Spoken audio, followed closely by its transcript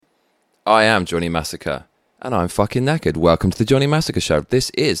I am Johnny Massacre, and I'm fucking knackered. Welcome to the Johnny Massacre Show. This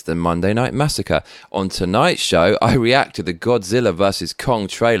is the Monday Night Massacre. On tonight's show, I react to the Godzilla vs. Kong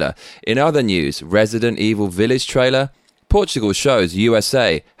trailer. In other news, Resident Evil Village trailer, Portugal shows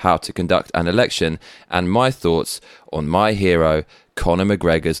USA how to conduct an election, and my thoughts on my hero, Conor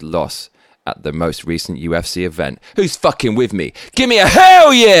McGregor's loss at the most recent UFC event. Who's fucking with me? Give me a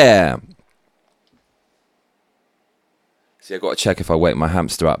hell yeah! See, I've got to check if I wake my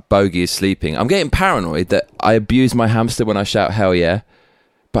hamster up. Bogey is sleeping. I'm getting paranoid that I abuse my hamster when I shout hell yeah,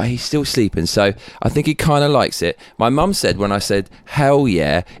 but he's still sleeping, so I think he kind of likes it. My mum said when I said hell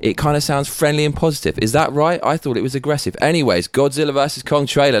yeah, it kind of sounds friendly and positive. Is that right? I thought it was aggressive. Anyways, Godzilla vs. Kong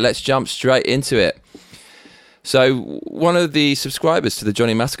trailer. Let's jump straight into it. So one of the subscribers to the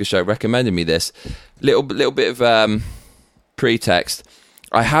Johnny Massacre Show recommended me this. Little bit of pretext.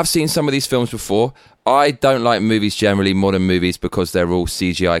 I have seen some of these films before. I don't like movies generally, modern movies, because they're all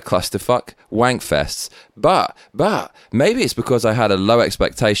CGI clusterfuck, wank fests. But maybe it's because I had a low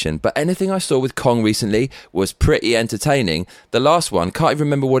expectation. But anything I saw with Kong recently was pretty entertaining. The last one, can't even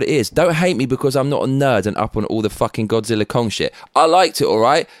remember what it is. Don't hate me because I'm not a nerd and up on all the fucking Godzilla Kong shit. I liked it,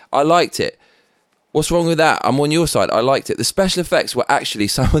 alright? I liked it. What's wrong with that? I'm on your side. I liked it. The special effects were actually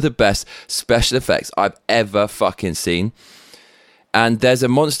some of the best special effects I've ever fucking seen. And there's a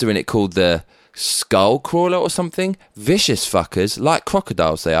monster in it called the Skull Crawler or something. Vicious fuckers, like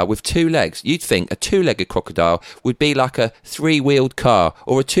crocodiles they are, with two legs. You'd think a two-legged crocodile would be like a three-wheeled car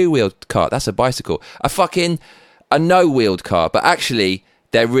or a two-wheeled car. That's a bicycle. A no-wheeled car. But actually,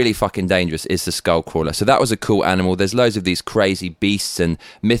 they're really fucking dangerous, is the Skull Crawler. So that was a cool animal. There's loads of these crazy beasts and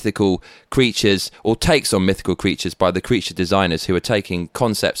mythical creatures, or takes on mythical creatures by the creature designers who are taking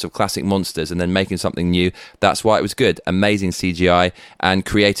concepts of classic monsters and then making something new. That's why it was good. Amazing CGI and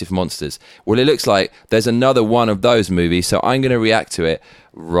creative monsters. Well, it looks like there's another one of those movies, so I'm going to react to it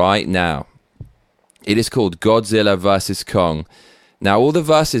right now. It is called Godzilla vs. Kong. Now, all the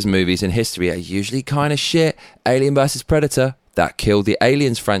versus movies in history are usually kind of shit. Alien vs. Predator. That killed the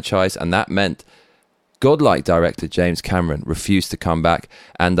Aliens franchise, and that meant godlike director James Cameron refused to come back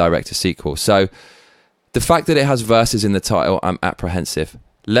and direct a sequel. So the fact that it has verses in the title, I'm apprehensive.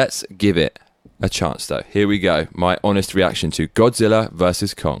 Let's give it a chance, though. Here we go. My honest reaction to Godzilla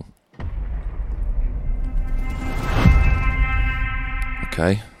vs. Kong.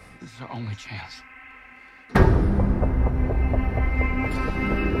 Okay. This is our only chance.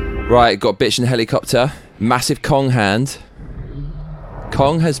 Right, got bitch in a helicopter. Massive Kong hand.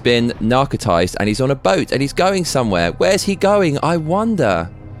 Kong has been narcotized and he's on a boat and he's going somewhere. Where's he going? I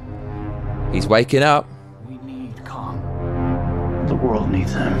wonder. He's waking up. We need Kong. The world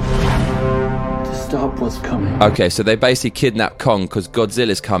needs him to stop what's coming. Okay, so they basically kidnapped Kong because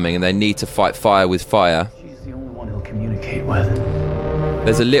Godzilla's coming and they need to fight fire with fire. She's the only one he'll communicate with.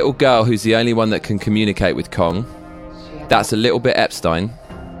 There's a little girl who's the only one that can communicate with Kong. That's a little bit Epstein.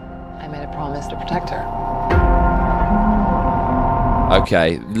 I made a promise to protect her.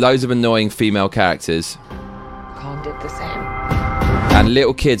 Okay, loads of annoying female characters. Kong did the same. And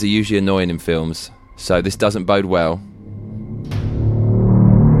little kids are usually annoying in films, so this doesn't bode well.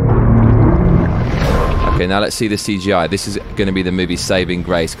 Okay, now let's see the CGI. This is going to be the movie's saving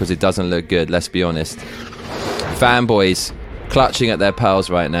grace, because it doesn't look good, let's be honest. Fanboys clutching at their pearls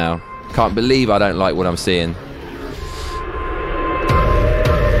right now. Can't believe I don't like what I'm seeing.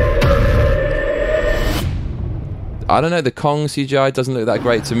 I don't know, the Kong CGI doesn't look that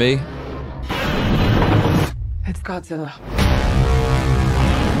great to me. It's Godzilla.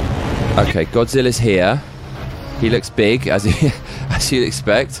 Okay, Godzilla's here. He looks big, as you'd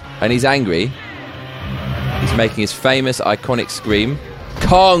expect, and he's angry. He's making his famous, iconic scream.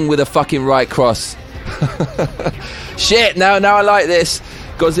 Kong with a fucking right cross. Shit, now I like this.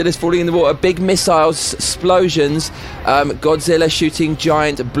 Godzilla's falling in the water. Big missiles, explosions. Godzilla shooting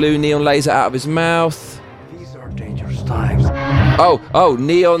giant blue neon laser out of his mouth. Dangerous times. Oh,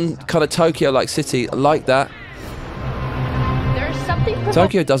 neon kind of Tokyo-like city. I like that. There's something.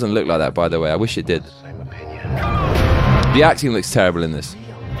 Tokyo doesn't look like that, by the way. I wish it did. Same opinion. The acting looks terrible in this.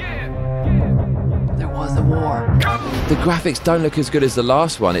 There was a war. The graphics don't look as good as the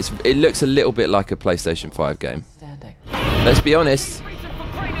last one. It looks a little bit like a PlayStation 5 game. Standing. Let's be honest.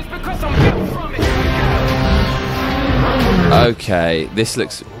 Okay, this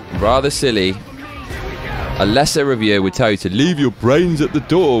looks rather silly. A lesser reviewer would tell you to leave your brains at the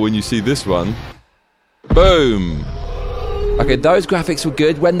door when you see this one. Boom! Okay, those graphics were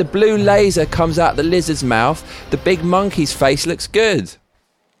good. When the blue laser comes out the lizard's mouth, the big monkey's face looks good.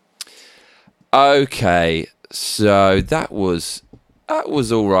 Okay, so that was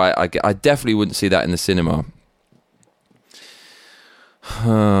all right. I definitely wouldn't see that in the cinema.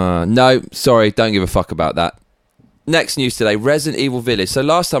 No, sorry, don't give a fuck about that. Next news today, Resident Evil Village. So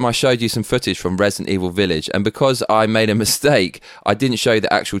last time I showed you some footage from Resident Evil Village, and because I made a mistake, I didn't show you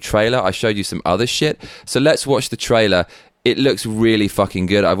the actual trailer. I showed you some other shit. So let's watch the trailer. It looks really fucking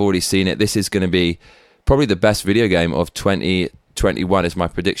good. I've already seen it. This is going to be probably the best video game of 2021 is my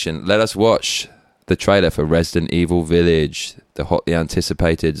prediction. Let us watch the trailer for Resident Evil Village, the hotly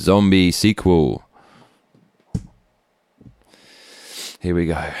anticipated zombie sequel. Here we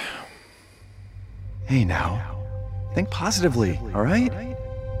go. Hey now, think positively, all right?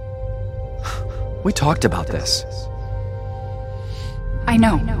 We talked about this. I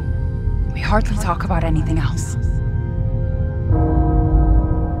know. We hardly talk about anything else.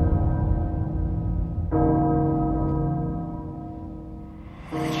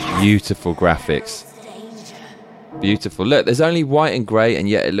 Beautiful graphics. Beautiful. Look, there's only white and grey, and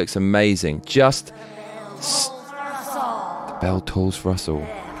yet it looks amazing. Just... the bell tolls for us all.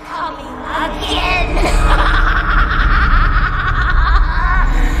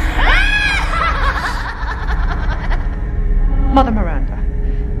 Mother Miranda,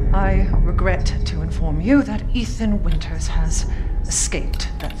 I regret to inform you that Ethan Winters has escaped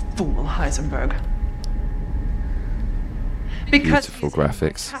that fool Heisenberg. Because Beautiful he's in my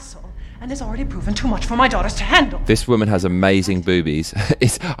graphics. castle and has already proven too much for my daughters to handle. This woman has amazing boobies.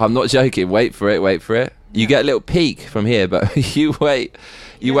 I'm not joking. Wait for it. Wait for it. You get a little peek from here, but you wait.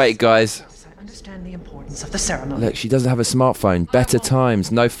 You wait, guys. I understand the importance of the ceremony. Look, she doesn't have a smartphone. Better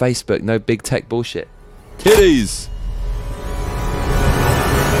times. No Facebook. No big tech bullshit. Titties.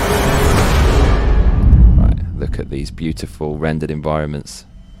 Right. Look at these beautiful rendered environments.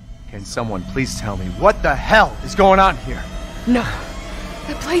 Can someone please tell me what the hell is going on here? No.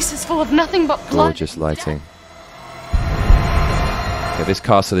 The place is full of nothing but blood. Gorgeous lighting. Okay, this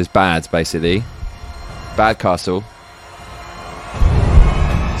castle is bad, basically. Bad castle.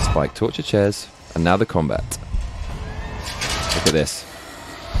 Spike torture chairs. And now the combat. Look at this.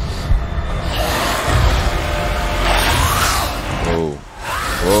 Whoa.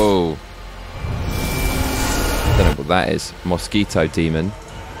 Whoa. Don't know what that is. Mosquito demon.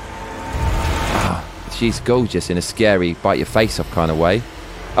 She's gorgeous in a scary, bite your face off kind of way.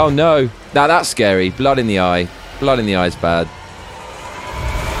 Oh no. Now that's scary. Blood in the eye. Blood in the eye is bad.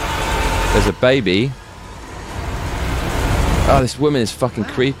 There's a baby. Oh, this woman is fucking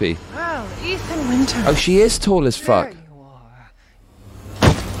creepy. Well, Ethan Winters. Oh, she is tall as fuck. There you are.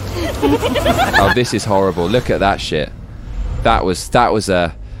 Oh, this is horrible. Look at that shit. That was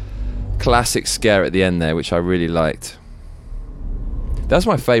a classic scare at the end there, which I really liked. That's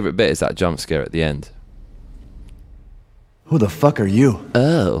my favourite bit, is that jump scare at the end. Who the fuck are you?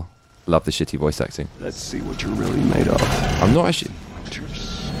 Oh. Love the shitty voice acting. Let's see what you're really made of. I'm not actually...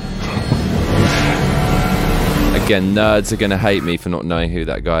 Again, nerds are going to hate me for not knowing who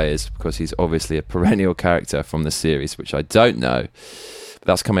that guy is, because he's obviously a perennial character from the series, which I don't know. But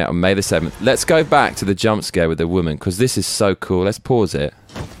that's coming out on May the 7th. Let's go back to the jump scare with the woman, because this is so cool. Let's pause it.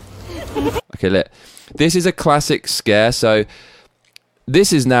 Okay, look. This is a classic scare, so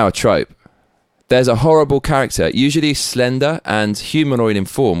this is now a trope. There's a horrible character, usually slender and humanoid in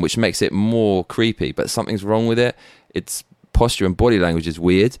form, which makes it more creepy, but something's wrong with it. Its posture and body language is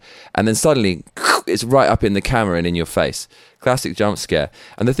weird, and then suddenly it's right up in the camera and in your face. Classic jump scare.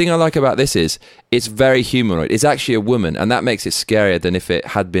 And the thing I like about this is it's very humanoid. It's actually a woman, and that makes it scarier than if it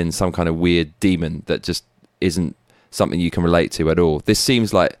had been some kind of weird demon that just isn't something you can relate to at all. This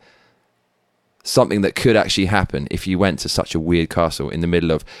seems like something that could actually happen if you went to such a weird castle in the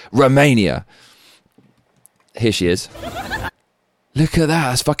middle of Romania. Here she is. Look at that.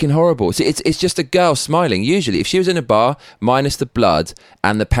 That's fucking horrible. See, it's just a girl smiling. Usually, if she was in a bar, minus the blood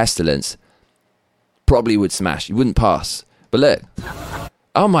and the pestilence, probably would smash. You wouldn't pass. But look.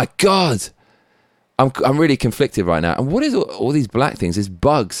 Oh my God. I'm really conflicted right now. And what is all these black things? There's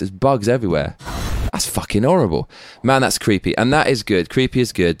bugs. There's bugs everywhere. That's fucking horrible. Man, that's creepy. And that is good. Creepy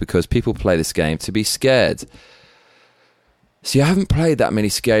is good because people play this game to be scared. See, I haven't played that many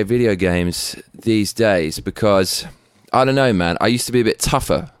scary video games these days because, I don't know, man. I used to be a bit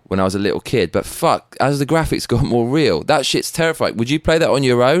tougher when I was a little kid. But fuck, as the graphics got more real, that shit's terrifying. Would you play that on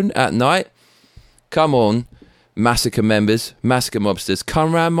your own at night? Come on, Massacre members, Massacre mobsters,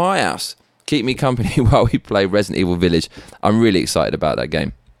 come round my house. Keep me company while we play Resident Evil Village. I'm really excited about that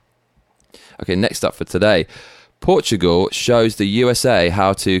game. Okay, next up for today. Portugal shows the USA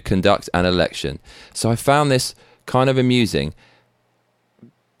how to conduct an election. So I found this kind of amusing.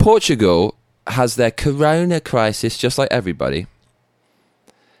 Portugal has their corona crisis just like everybody.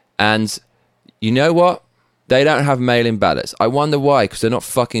 And you know what? They don't have mail-in ballots. I wonder why, because they're not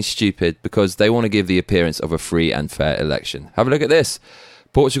fucking stupid, because they want to give the appearance of a free and fair election. Have a look at this.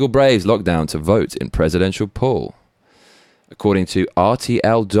 Portugal braves lockdown to vote in presidential poll. According to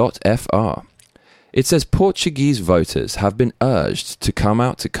RTL.fr. It says Portuguese voters have been urged to come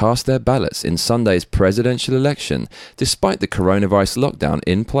out to cast their ballots in Sunday's presidential election, despite the coronavirus lockdown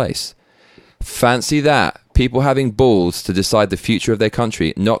in place. Fancy that. People having balls to decide the future of their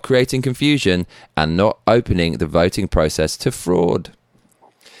country, not creating confusion and not opening the voting process to fraud.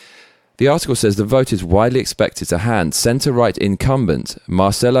 The article says the vote is widely expected to hand centre-right incumbent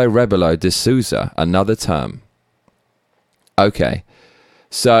Marcelo Rebelo de Sousa another term. Okay,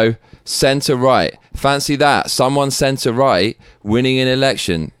 so centre-right. Fancy that. Someone centre-right winning an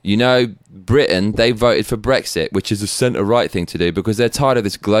election. You know, Britain, they voted for Brexit, which is a centre-right thing to do because they're tired of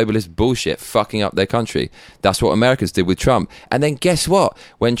this globalist bullshit fucking up their country. That's what Americans did with Trump. And then guess what?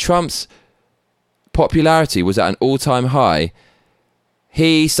 When Trump's popularity was at an all-time high,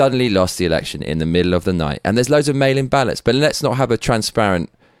 he suddenly lost the election in the middle of the night. And there's loads of mail-in ballots. But let's not have a transparent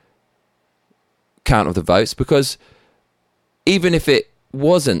count of the votes, because even if it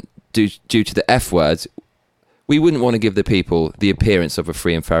wasn't due to the F words, we wouldn't want to give the people the appearance of a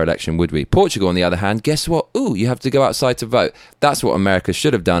free and fair election, would we? Portugal, on the other hand, guess what? Ooh, you have to go outside to vote. That's what America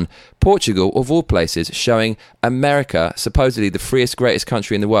should have done. Portugal, of all places, showing America, supposedly the freest, greatest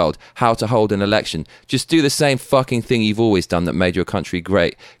country in the world, how to hold an election. Just do the same fucking thing you've always done that made your country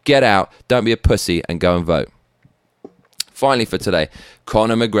great. Get out, don't be a pussy, and go and vote. Finally for today,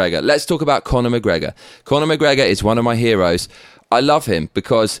 Conor McGregor. Let's talk about Conor McGregor. Conor McGregor is one of my heroes. I love him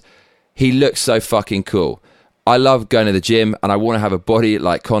because he looks so fucking cool. I love going to the gym and I want to have a body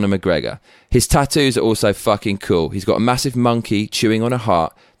like Conor McGregor. His tattoos are also fucking cool. He's got a massive monkey chewing on a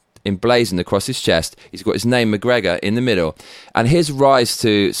heart emblazoned across his chest. He's got his name McGregor in the middle. And his rise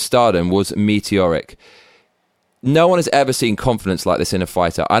to stardom was meteoric. No one has ever seen confidence like this in a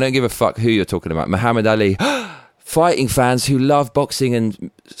fighter. I don't give a fuck who you're talking about. Muhammad Ali. Fighting fans who love boxing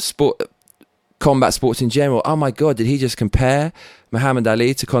and combat sports in general. Oh my God, did he just compare Muhammad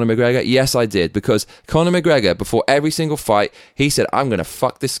Ali to Conor McGregor? Yes, I did, because Conor McGregor, before every single fight, he said, I'm going to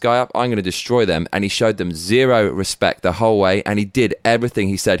fuck this guy up, I'm going to destroy them, and he showed them zero respect the whole way, and he did everything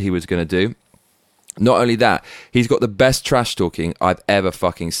he said he was going to do. Not only that, he's got the best trash talking I've ever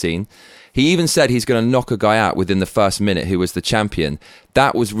fucking seen. He even said he's going to knock a guy out within the first minute who was the champion.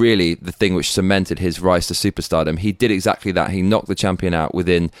 That was really the thing which cemented his rise to superstardom. He did exactly that. He knocked the champion out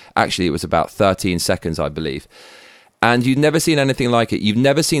within, actually it was about 13 seconds, I believe. And you've never seen anything like it. You've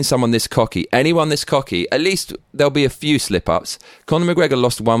never seen someone this cocky. Anyone this cocky, at least there'll be a few slip-ups. Conor McGregor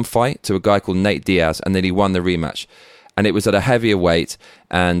lost one fight to a guy called Nate Diaz, and then he won the rematch. And it was at a heavier weight.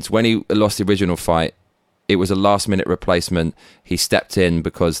 And when he lost the original fight, it was a last-minute replacement. He stepped in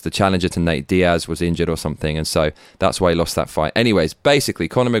because the challenger to Nate Diaz was injured or something, and so that's why he lost that fight. Anyways, basically,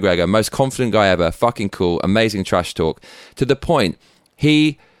 Conor McGregor, most confident guy ever, fucking cool, amazing trash talk, to the point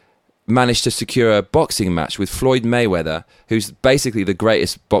he managed to secure a boxing match with Floyd Mayweather, who's basically the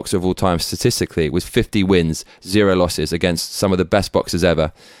greatest boxer of all time statistically, with 50 wins, 0 losses against some of the best boxers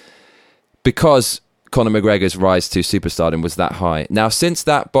ever, because Conor McGregor's rise to superstardom was that high. Now, since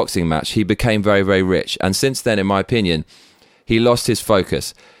that boxing match, he became very, very rich. And since then, in my opinion, he lost his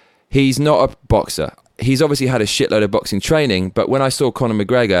focus. He's not a boxer. He's obviously had a shitload of boxing training, but when I saw Conor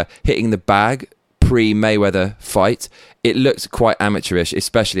McGregor hitting the bag pre-Mayweather fight, it looked quite amateurish,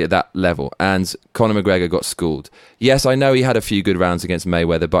 especially at that level. And Conor McGregor got schooled. Yes, I know he had a few good rounds against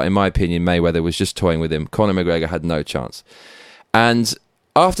Mayweather, but in my opinion, Mayweather was just toying with him. Conor McGregor had no chance. And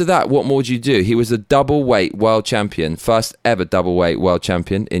after that, what more do you do? He was a double weight world champion, first ever double weight world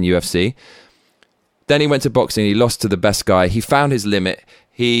champion in UFC. Then he went to boxing, he lost to the best guy, he found his limit,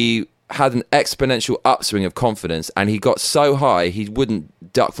 he had an exponential upswing of confidence, and he got so high he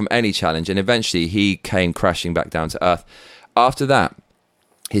wouldn't duck from any challenge, and eventually he came crashing back down to earth. After that,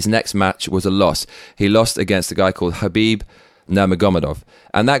 his next match was a loss. He lost against a guy called Khabib Nurmagomedov,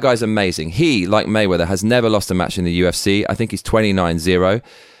 and that guy's amazing. He, like Mayweather, has never lost a match in the UFC. I think he's 29-0,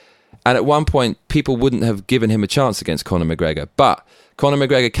 and at one point people wouldn't have given him a chance against Conor McGregor, but Conor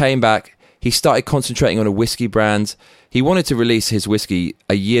McGregor came back. He started concentrating on a whiskey brand. He wanted to release his whiskey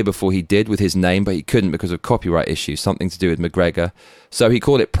a year before he did with his name, but he couldn't because of copyright issues, something to do with McGregor. So he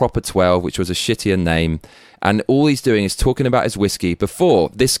called it Proper 12, which was a shittier name. And all he's doing is talking about his whiskey. Before,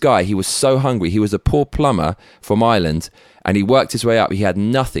 this guy, he was so hungry. He was a poor plumber from Ireland, and he worked his way up. He had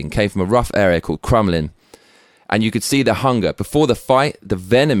nothing, came from a rough area called Crumlin. And you could see the hunger. Before the fight, the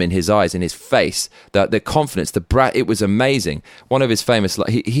venom in his eyes, in his face, the confidence, the brat, it was amazing. One of his famous,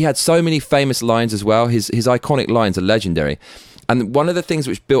 he had so many famous lines as well. His iconic lines are legendary. And one of the things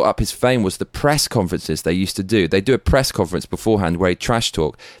which built up his fame was the press conferences they used to do. They do a press conference beforehand where he trash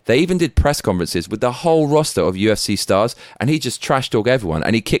talk. They even did press conferences with the whole roster of UFC stars, and he just trash talked everyone,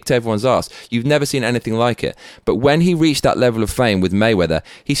 and he kicked everyone's ass. You've never seen anything like it. But when he reached that level of fame with Mayweather,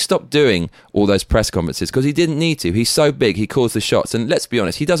 he stopped doing all those press conferences because he didn't need to. He's so big, he calls the shots. And let's be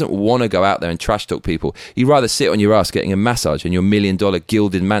honest, he doesn't want to go out there and trash talk people. You'd rather sit on your ass getting a massage in your $1 million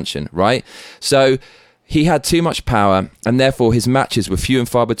gilded mansion, right? So he had too much power, and therefore his matches were few and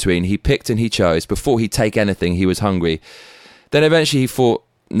far between. He picked and he chose. Before he'd take anything, he was hungry. Then eventually he fought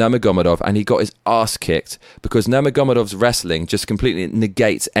Nurmagomedov, and he got his ass kicked because Nurmagomedov's wrestling just completely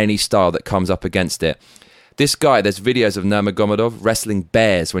negates any style that comes up against it. This guy, there's videos of Nurmagomedov wrestling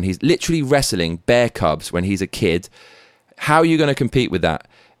bears when he's literally wrestling bear cubs when he's a kid. How are you going to compete with that?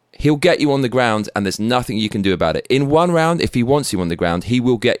 He'll get you on the ground, and there's nothing you can do about it. In one round, if he wants you on the ground, he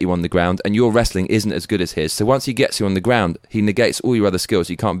will get you on the ground, and your wrestling isn't as good as his. So once he gets you on the ground, he negates all your other skills.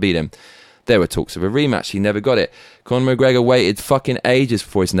 You can't beat him. There were talks of a rematch. He never got it. Conor McGregor waited fucking ages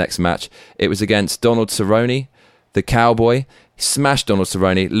for his next match. It was against Donald Cerrone, the cowboy. He smashed Donald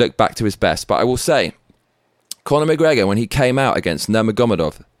Cerrone, looked back to his best. But I will say, Conor McGregor, when he came out against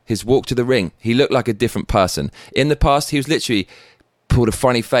Nurmagomedov, his walk to the ring, he looked like a different person. In the past, he was literally pulled a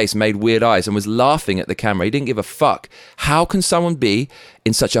funny face, made weird eyes, and was laughing at the camera. He didn't give a fuck. How can someone be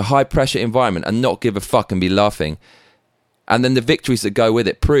in such a high-pressure environment and not give a fuck and be laughing? And then the victories that go with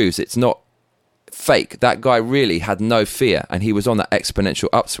it proves it's not fake. That guy really had no fear, and he was on that exponential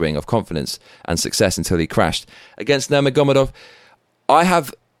upswing of confidence and success until he crashed. Against Nurmagomedov,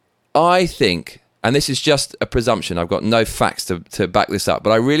 I think, and this is just a presumption, I've got no facts to back this up,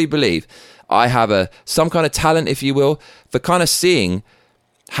 but I really believe I have some kind of talent, if you will, for kind of seeing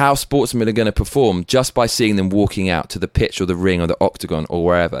how sportsmen are going to perform just by seeing them walking out to the pitch or the ring or the octagon or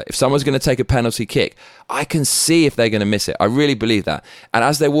wherever. If someone's going to take a penalty kick, I can see if they're going to miss it. I really believe that. And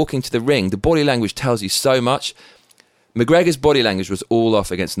as they're walking to the ring, the body language tells you so much. McGregor's body language was all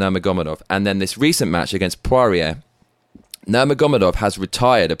off against Nurmagomedov. And then this recent match against Poirier, Nurmagomedov has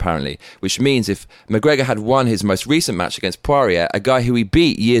retired apparently, which means if McGregor had won his most recent match against Poirier, a guy who he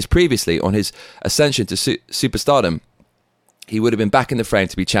beat years previously on his ascension to superstardom, he would have been back in the frame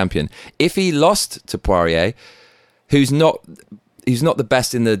to be champion. If he lost to Poirier, who's not the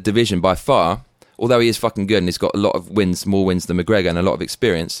best in the division by far, although he is fucking good and he's got a lot of wins, more wins than McGregor and a lot of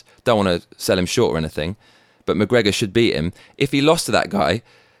experience, don't want to sell him short or anything, but McGregor should beat him. If he lost to that guy,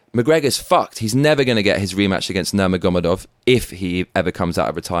 McGregor's fucked. He's never going to get his rematch against Nurmagomedov if he ever comes out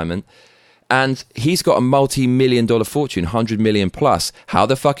of retirement. And he's got a multi-million-dollar fortune, 100 million plus. How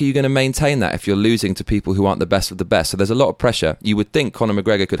the fuck are you going to maintain that if you're losing to people who aren't the best of the best? So there's a lot of pressure. You would think Conor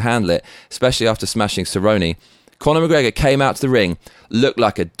McGregor could handle it, especially after smashing Cerrone. Conor McGregor came out to the ring, looked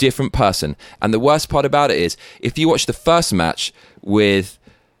like a different person. And the worst part about it is, if you watch the first match with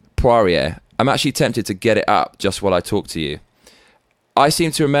Poirier, I'm actually tempted to get it up just while I talk to you. I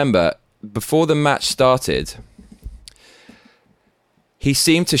seem to remember, before the match started, he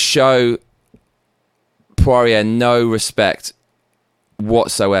seemed to show Poirier no respect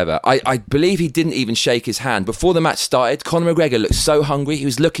whatsoever. I believe he didn't even shake his hand. Before the match started, Conor McGregor looked so hungry. He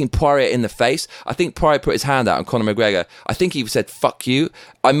was looking Poirier in the face. I think Poirier put his hand out on Conor McGregor. I think he said, fuck you.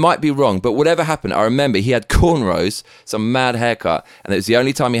 I might be wrong, but whatever happened, I remember he had cornrows, some mad haircut, and it was the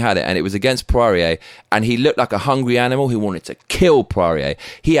only time he had it, and it was against Poirier, and he looked like a hungry animal who wanted to kill Poirier.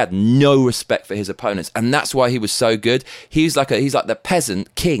 He had no respect for his opponents, and that's why he was so good. He's like the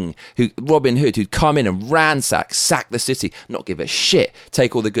peasant king, Robin Hood, who'd come in and sack the city, not give a shit,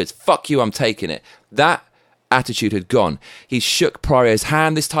 take all the goods. Fuck you, I'm taking it. That attitude had gone. He shook Poirier's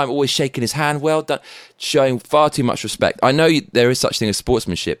hand this time, always shaking his hand. Well done, showing far too much respect. I know there is such thing as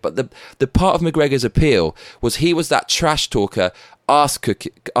sportsmanship, but the part of McGregor's appeal was he was that trash talker, ass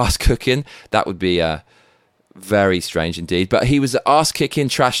cooking. That would be very strange indeed. But he was the ass kicking,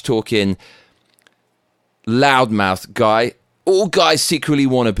 trash talking, loudmouth guy. All guys secretly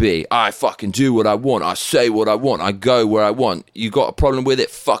want to be. I fucking do what I want. I say what I want. I go where I want. You got a problem with it?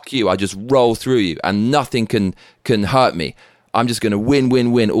 Fuck you. I just roll through you and nothing can hurt me. I'm just going to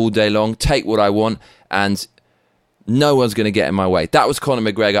win all day long, take what I want, and no one's going to get in my way. That was Conor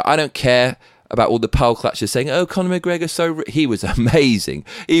McGregor. I don't care about all the pole clutchers saying, oh, Conor McGregor, he was amazing.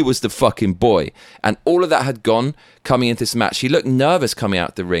 He was the fucking boy. And all of that had gone coming into this match. He looked nervous coming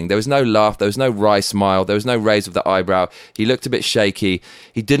out the ring. There was no laugh. There was no wry smile. There was no raise of the eyebrow. He looked a bit shaky.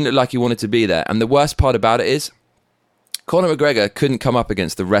 He didn't look like he wanted to be there. And the worst part about it is, Conor McGregor couldn't come up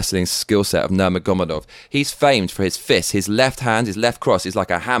against the wrestling skill set of Nurmagomedov. He's famed for his fists. His left hand, his left cross is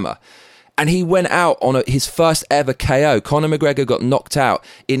like a hammer. And he went out on his first ever KO. Conor McGregor got knocked out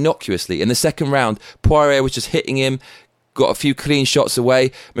innocuously. In the second round, Poirier was just hitting him, got a few clean shots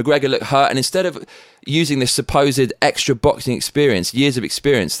away. McGregor looked hurt, and instead of using this supposed extra boxing experience, years of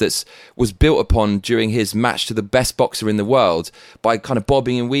experience that was built upon during his match to the best boxer in the world by kind of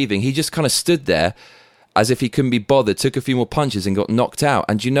bobbing and weaving, he just kind of stood there as if he couldn't be bothered, took a few more punches and got knocked out.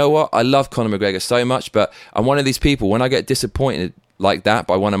 And you know what? I love Conor McGregor so much, but I'm one of these people, when I get disappointed like that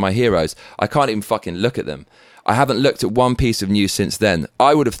by one of my heroes, I can't even fucking look at them. I haven't looked at one piece of news since then.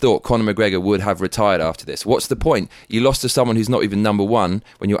 I would have thought Conor McGregor would have retired after this. What's the point? You lost to someone who's not even number one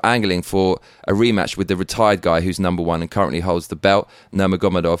when you're angling for a rematch with the retired guy who's number one and currently holds the belt,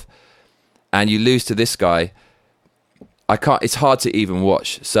 Nurmagomedov, and you lose to this guy. It's hard to even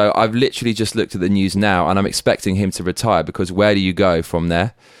watch. So I've literally just looked at the news now, and I'm expecting him to retire, because where do you go from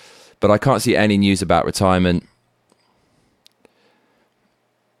there? But I can't see any news about retirement.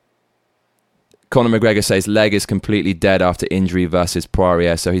 Conor McGregor says leg is completely dead after injury versus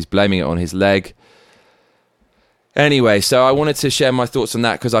Poirier, so he's blaming it on his leg. Anyway, so I wanted to share my thoughts on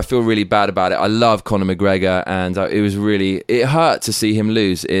that because I feel really bad about it. I love Conor McGregor, and it hurt to see him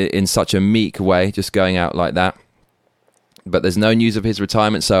lose in such a meek way, just going out like that. But there's no news of his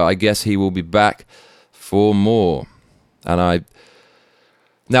retirement, so I guess he will be back for more. And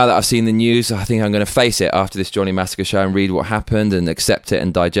now that I've seen the news, I think I'm going to face it after this Johnny Massacre show and read what happened and accept it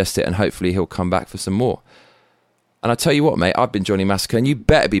and digest it, and hopefully he'll come back for some more. And I tell you what, mate, I've been Johnny Massacre, and you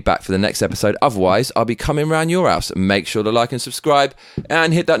better be back for the next episode. Otherwise, I'll be coming round your house. Make sure to like and subscribe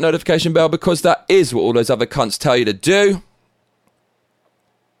and hit that notification bell, because that is what all those other cunts tell you to do.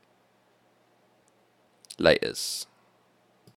 Laters.